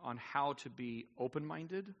instruction on how to be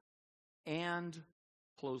open-minded and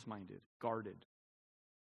closed-minded, guarded.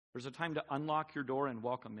 There's a time to unlock your door and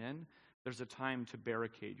welcome in. There's a time to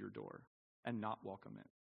barricade your door and not welcome in.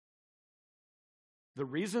 The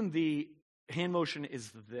reason the hand motion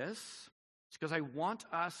is this is because I want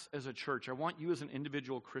us as a church, I want you as an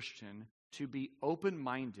individual Christian to be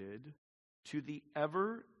open-minded to the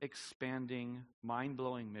ever-expanding,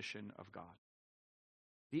 mind-blowing mission of God.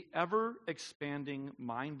 The ever-expanding,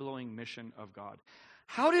 mind-blowing mission of God.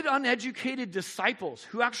 How did uneducated disciples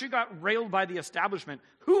who actually got railed by the establishment,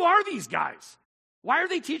 who are these guys? Why are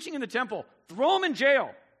they teaching in the temple? Throw them in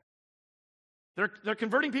jail. They're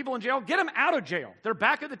converting people in jail. Get them out of jail. They're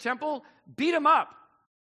back at the temple. Beat them up.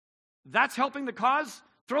 That's helping the cause.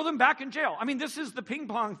 Throw them back in jail. I mean, this is the ping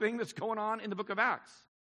pong thing that's going on in the book of Acts.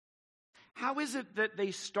 How is it that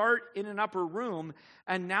they start in an upper room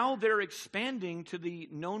and now they're expanding to the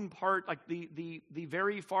known part, like the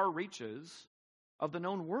very far reaches of the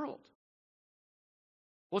known world?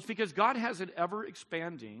 Well, it's because God has an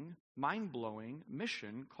ever-expanding, mind-blowing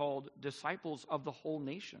mission called disciples of the whole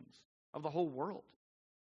nations, of the whole world.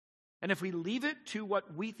 And if we leave it to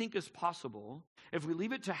what we think is possible, if we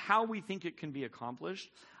leave it to how we think it can be accomplished,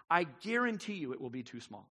 I guarantee you it will be too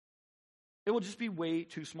small. It will just be way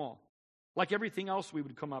too small, like everything else we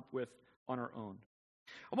would come up with on our own.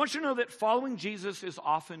 I want you to know that following Jesus is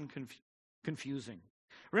often confusing.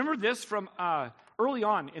 Remember this from early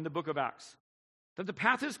on in the book of Acts, that the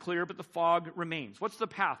path is clear, but the fog remains. What's the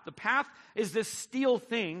path? The path is this steel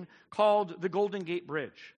thing called the Golden Gate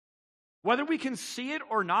Bridge. Whether we can see it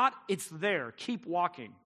or not, it's there. Keep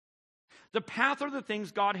walking. The path are the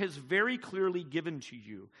things God has very clearly given to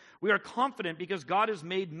you. We are confident because God has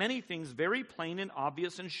made many things very plain and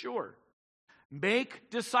obvious and sure.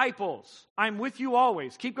 Make disciples. I'm with you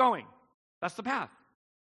always. Keep going. That's the path.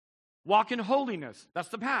 Walk in holiness. That's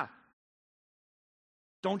the path.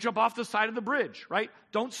 Don't jump off the side of the bridge, right?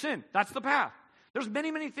 Don't sin. That's the path. There's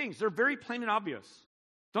many, many things. They're very plain and obvious.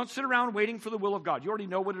 Don't sit around waiting for the will of God. You already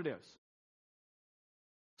know what it is.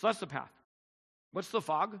 So that's the path. What's the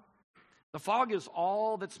fog? The fog is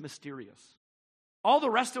all that's mysterious. All the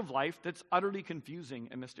rest of life that's utterly confusing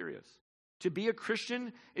and mysterious. To be a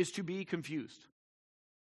Christian is to be confused.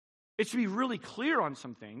 It's to be really clear on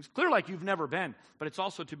some things, clear like you've never been, but it's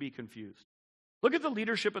also to be confused. Look at the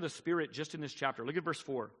leadership of the Spirit just in this chapter. Look at verse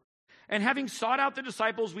 4. And having sought out the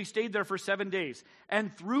disciples, we stayed there for 7 days.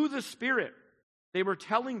 And through the Spirit, they were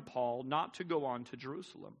telling Paul not to go on to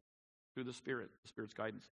Jerusalem. Through the Spirit's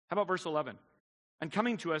guidance. How about verse 11? And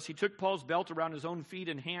coming to us, he took Paul's belt around his own feet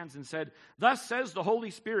and hands and said, Thus says the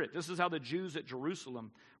Holy Spirit, this is how the Jews at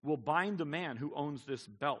Jerusalem will bind the man who owns this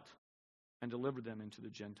belt and deliver them into the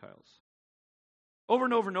Gentiles. Over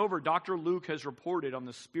and over and over, Dr. Luke has reported on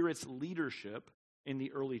the Spirit's leadership in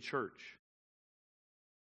the early church.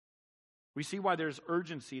 We see why there's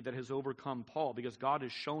urgency that has overcome Paul, because God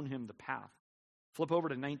has shown him the path. Flip over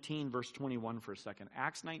to 19, verse 21 for a second.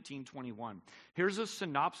 Acts 19:21. Here's a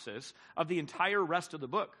synopsis of the entire rest of the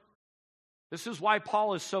book. This is why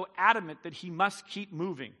Paul is so adamant that he must keep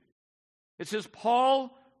moving. It says,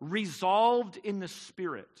 Paul resolved in the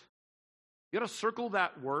Spirit. You got to circle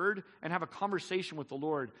that word and have a conversation with the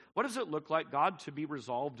Lord. What does it look like, God, to be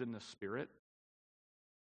resolved in the Spirit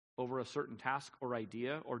over a certain task or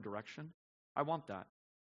idea or direction? I want that.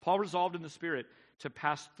 Paul resolved in the Spirit to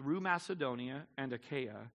pass through Macedonia and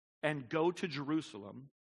Achaia and go to Jerusalem,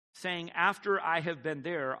 saying, after I have been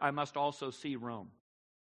there, I must also see Rome.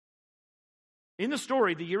 In the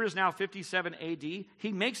story, the year is now 57 AD.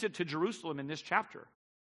 He makes it to Jerusalem in this chapter.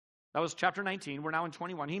 That was chapter 19. We're now in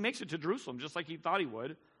 21. He makes it to Jerusalem just like he thought he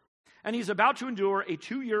would. And he's about to endure a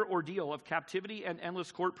 2-year ordeal of captivity and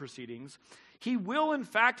endless court proceedings. He will, in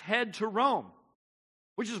fact, head to Rome,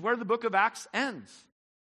 which is where the book of Acts ends.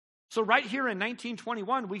 So right here in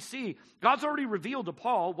 1921, we see God's already revealed to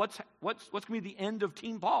Paul what's going to be the end of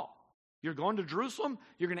Team Paul. You're going to Jerusalem,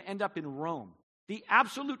 you're going to end up in Rome, the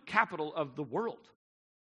absolute capital of the world.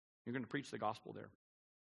 You're going to preach the gospel there.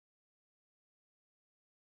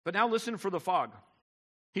 But now listen for the fog.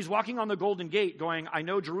 He's walking on the Golden Gate going, I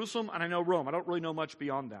know Jerusalem and I know Rome. I don't really know much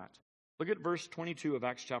beyond that. Look at verse 22 of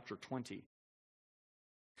Acts chapter 20.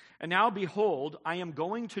 And now behold, I am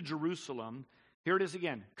going to Jerusalem. Here it is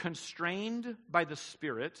again. Constrained by the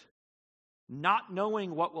Spirit, not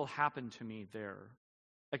knowing what will happen to me there,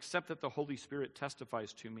 except that the Holy Spirit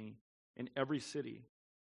testifies to me in every city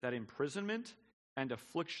that imprisonment and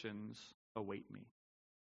afflictions await me.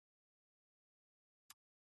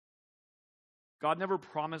 God never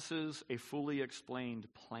promises a fully explained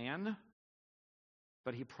plan,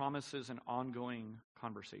 but he promises an ongoing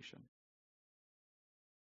conversation. I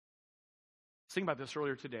was thinking about this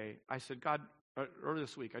earlier today. I said, God, earlier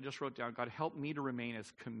this week, I just wrote down, God, help me to remain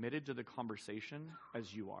as committed to the conversation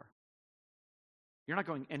as you are. You're not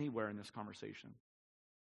going anywhere in this conversation.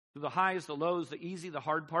 Through the highs, the lows, the easy, the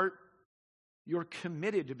hard part, you're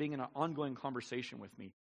committed to being in an ongoing conversation with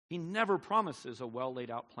me. He never promises a well laid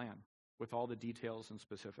out plan with all the details and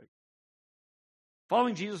specifics.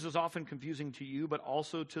 Following Jesus is often confusing to you, but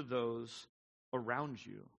also to those around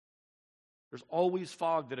you. There's always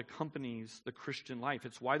fog that accompanies the Christian life.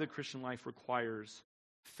 It's why the Christian life requires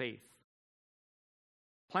faith.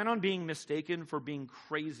 Plan on being mistaken for being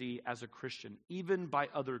crazy as a Christian, even by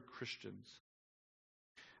other Christians.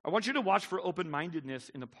 I want you to watch for open-mindedness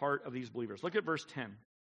in the part of these believers. Look at verse 10.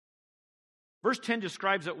 Verse 10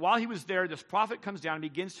 describes that while he was there, this prophet comes down and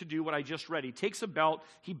begins to do what I just read. He takes a belt,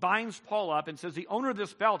 he binds Paul up, and says the owner of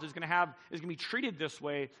this belt is going to be treated this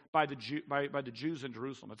way by the Jews in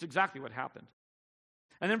Jerusalem. That's exactly what happened.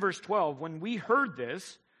 And then verse 12, when we heard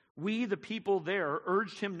this, we, the people there,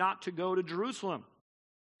 urged him not to go to Jerusalem.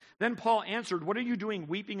 Then Paul answered, "What are you doing,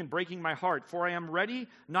 weeping and breaking my heart? For I am ready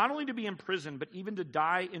not only to be imprisoned, but even to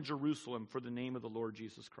die in Jerusalem for the name of the Lord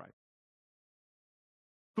Jesus Christ."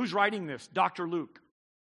 Who's writing this? Dr. Luke.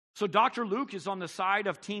 So Dr. Luke is on the side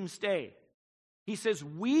of Team Stay. He says,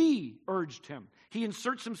 we urged him. He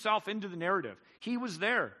inserts himself into the narrative. He was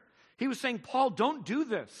there. He was saying, Paul, don't do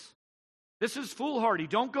this. This is foolhardy.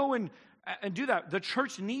 Don't go and do that. The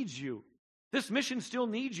church needs you. This mission still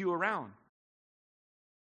needs you around.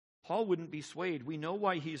 Paul wouldn't be swayed. We know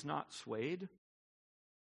why he's not swayed.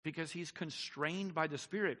 Because he's constrained by the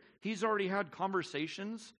Spirit. He's already had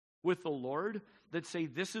conversations with the Lord that say,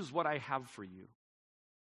 this is what I have for you.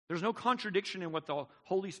 There's no contradiction in what the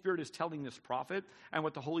Holy Spirit is telling this prophet and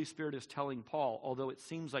what the Holy Spirit is telling Paul, although it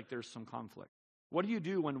seems like there's some conflict. What do you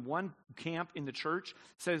do when one camp in the church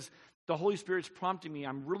says, the Holy Spirit's prompting me,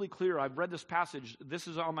 I'm really clear, I've read this passage, this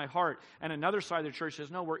is on my heart, and another side of the church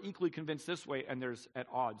says, no, we're equally convinced this way, and there's at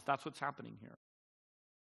odds. That's what's happening here.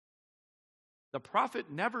 The prophet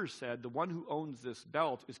never said the one who owns this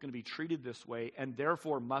belt is going to be treated this way and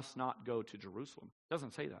therefore must not go to Jerusalem. It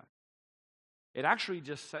doesn't say that. It actually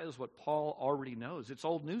just says what Paul already knows. It's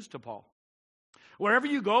old news to Paul. Wherever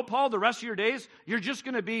you go, Paul, the rest of your days, you're just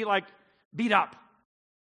going to be like beat up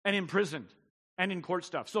and imprisoned and in court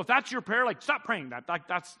stuff. So if that's your prayer, like stop praying that.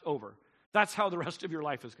 That's over. That's how the rest of your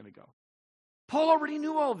life is going to go. Paul already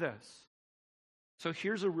knew all this. So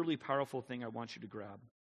here's a really powerful thing I want you to grab.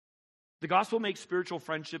 The gospel makes spiritual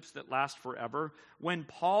friendships that last forever. When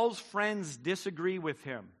Paul's friends disagree with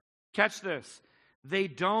him, catch this, they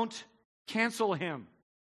don't cancel him.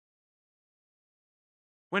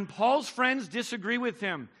 When Paul's friends disagree with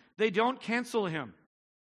him, they don't cancel him.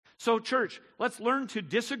 So church, let's learn to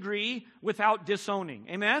disagree without disowning.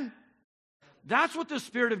 Amen? That's what the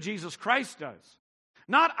Spirit of Jesus Christ does.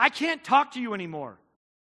 Not, I can't talk to you anymore.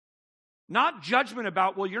 Not judgment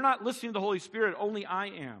about, well, you're not listening to the Holy Spirit, only I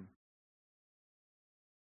am.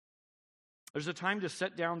 There's a time to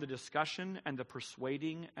set down the discussion and the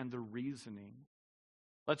persuading and the reasoning.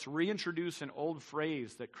 Let's reintroduce an old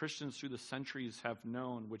phrase that Christians through the centuries have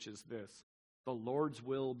known, which is this: the Lord's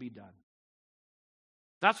will be done.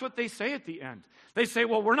 That's what they say at the end. They say,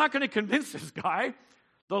 well, we're not going to convince this guy.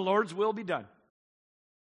 The Lord's will be done.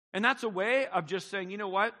 And that's a way of just saying, you know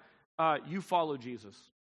what? You follow Jesus.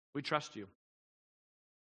 We trust you.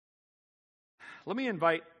 Let me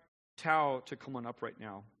invite Tao to come on up right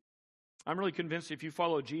now. I'm really convinced if you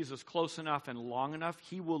follow Jesus close enough and long enough,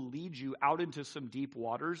 he will lead you out into some deep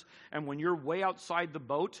waters. And when you're way outside the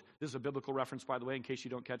boat, this is a biblical reference, by the way, in case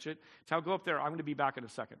you don't catch it. Tao, go up there. I'm going to be back in a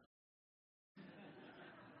second.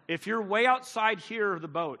 If you're way outside here of the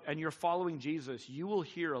boat and you're following Jesus, you will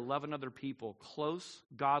hear 11 other people, close,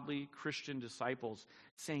 godly, Christian disciples,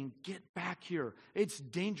 saying, get back here. It's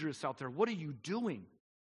dangerous out there. What are you doing?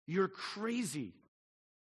 You're crazy.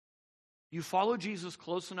 You follow Jesus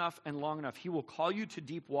close enough and long enough, he will call you to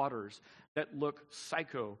deep waters that look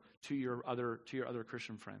psycho to your other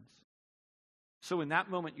Christian friends. So in that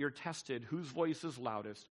moment, you're tested. Whose voice is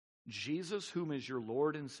loudest? Jesus, whom is your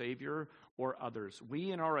Lord and Savior, or others?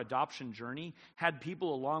 We, in our adoption journey, had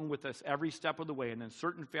people along with us every step of the way, and then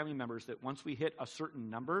certain family members that once we hit a certain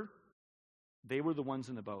number, they were the ones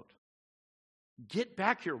in the boat. Get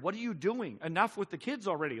back here. What are you doing? Enough with the kids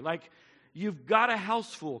already. You've got a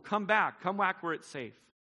house full. Come back where it's safe.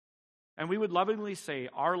 And we would lovingly say,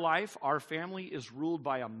 our life, our family is ruled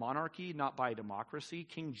by a monarchy, not by a democracy.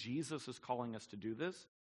 King Jesus is calling us to do this.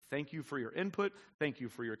 Thank you for your input. Thank you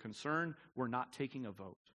for your concern. We're not taking a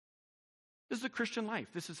vote. This is a Christian life.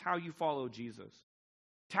 This is how you follow Jesus.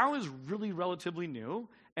 Tao is really relatively new,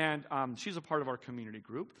 and she's a part of our community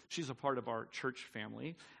group. She's a part of our church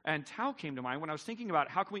family. And Tao came to mind when I was thinking about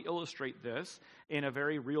how can we illustrate this in a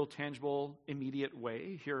very real, tangible, immediate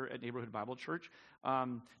way here at Neighborhood Bible Church.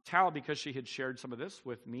 Tao, because she had shared some of this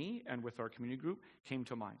with me and with our community group, came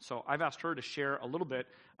to mind. So I've asked her to share a little bit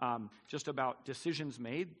just about decisions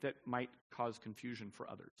made that might cause confusion for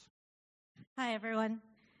others. Hi, everyone.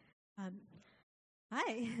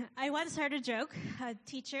 Hi. I once heard a joke. A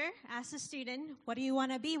teacher asked a student, what do you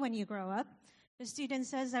want to be when you grow up? The student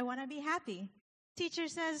says, I want to be happy. Teacher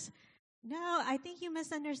says, no, I think you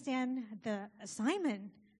misunderstand the assignment.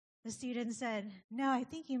 The student said, "No, I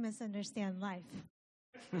think you misunderstand life."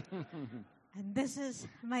 And this is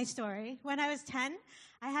my story. When I was 10,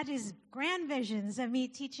 I had these grand visions of me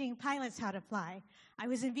teaching pilots how to fly. I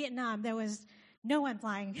was in Vietnam. There was no one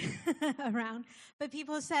flying around. But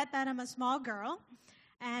people said that I'm a small girl,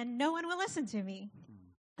 and no one would listen to me.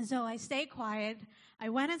 So I stayed quiet. I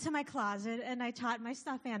went into my closet, and I taught my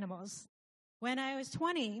stuffed animals. When I was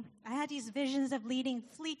 20, I had these visions of leading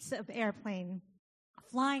fleets of airplanes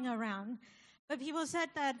flying around. But people said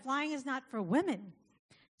that flying is not for women.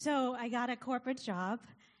 So I got a corporate job,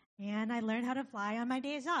 and I learned how to fly on my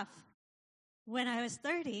days off. When I was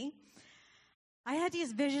 30, I had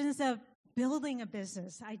these visions of building a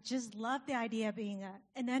business. I just loved the idea of being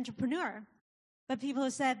an entrepreneur. But people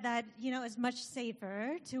said that, it's much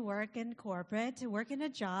safer to work in corporate, to work in a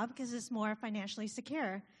job, because it's more financially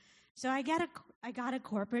secure. So I got a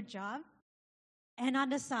corporate job, and on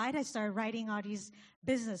the side, I started writing all these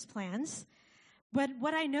business plans. But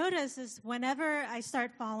what I noticed is whenever I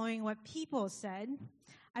start following what people said,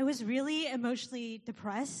 I was really emotionally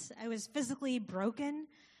depressed, I was physically broken,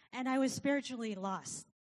 and I was spiritually lost.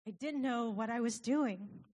 I didn't know what I was doing.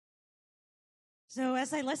 So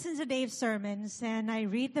as I listen to Dave's sermons and I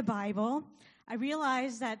read the Bible, I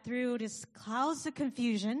realize that through this clouds of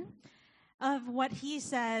confusion of what he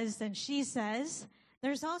says and she says,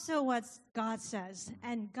 there's also what God says.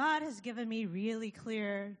 And God has given me really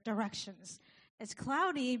clear directions. It's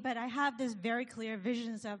cloudy, but I have this very clear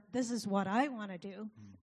visions of this is what I want to do.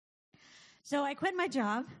 So I quit my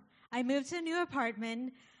job. I moved to a new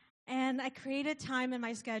apartment, and I created time in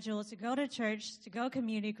my schedule to go to church, to go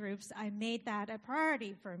community groups. I made that a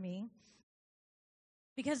priority for me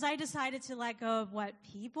because I decided to let go of what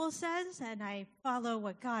people says, and I follow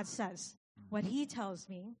what God says, what he tells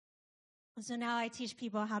me. So now I teach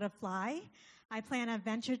people how to fly. I plan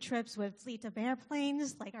adventure trips with fleet of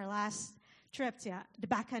airplanes, like our last trip to the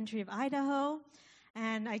backcountry of Idaho.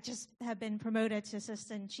 And I just have been promoted to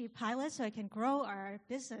assistant chief pilot so I can grow our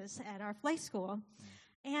business at our flight school.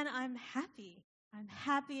 And I'm happy. I'm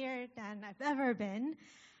happier than I've ever been.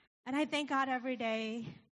 And I thank God every day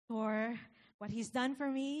for what he's done for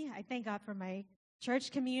me. I thank God for my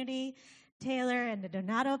church community, Taylor and the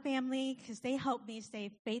Donato family, because they help me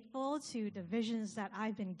stay faithful to the visions that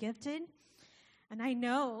I've been gifted. And I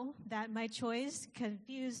know that my choice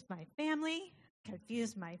confused my family,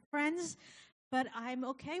 confused my friends, but I'm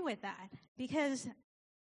okay with that because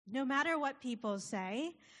no matter what people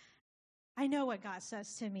say, I know what God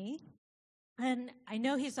says to me, and I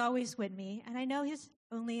know he's always with me, and I know he's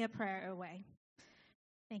only a prayer away.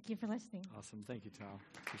 Thank you for listening. Awesome. Thank you, Tal.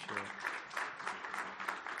 Appreciate it.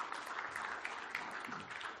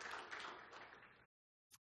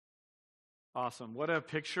 Awesome. What a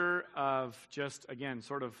picture of just, again,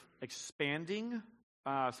 sort of expanding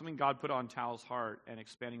something God put on Tal's heart and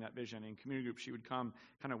expanding that vision. In community group, she would come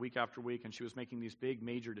kind of week after week, and she was making these big,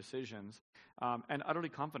 major decisions and utterly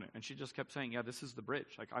confident. And she just kept saying, yeah, this is the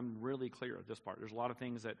bridge. Like, I'm really clear at this part. There's a lot of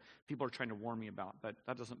things that people are trying to warn me about, but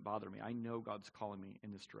that doesn't bother me. I know God's calling me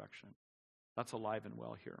in this direction. That's alive and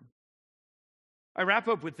well here. I wrap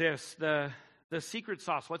up with this, the secret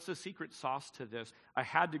sauce. What's the secret sauce to this? I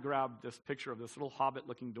had to grab this picture of this little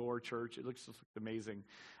hobbit-looking door church. It looks just amazing.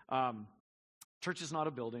 Church is not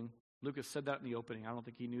a building. Lucas said that in the opening. I don't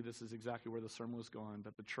think he knew this is exactly where the sermon was going,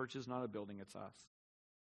 but the church is not a building, it's us.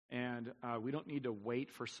 And we don't need to wait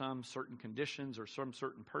for some certain conditions or some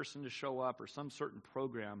certain person to show up or some certain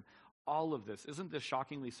program. All of this, isn't this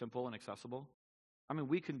shockingly simple and accessible? I mean,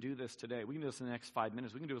 we can do this today. We can do this in the next 5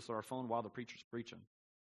 minutes. We can do this on our phone while the preacher's preaching.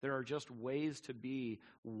 There are just ways to be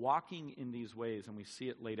walking in these ways, and we see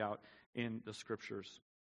it laid out in the scriptures.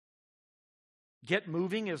 Get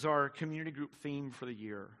moving is our community group theme for the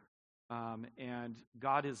year. And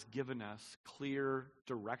God has given us clear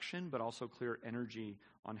direction, but also clear energy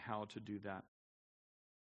on how to do that.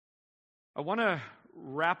 I want to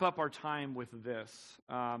wrap up our time with this.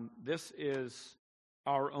 This is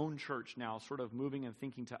our own church now, sort of moving and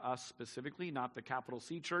thinking to us specifically, not the capital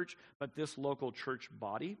C church, but this local church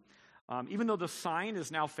body. Even though the sign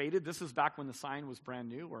is now faded, this is back when the sign was brand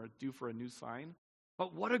new or due for a new sign.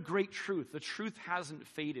 But what a great truth. The truth hasn't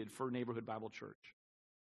faded for Neighborhood Bible Church.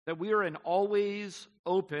 That we are an always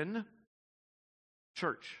open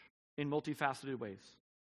church in multifaceted ways,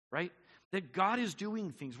 right? That God is doing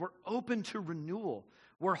things. We're open to renewal.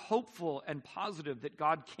 We're hopeful and positive that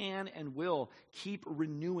God can and will keep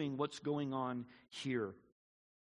renewing what's going on here.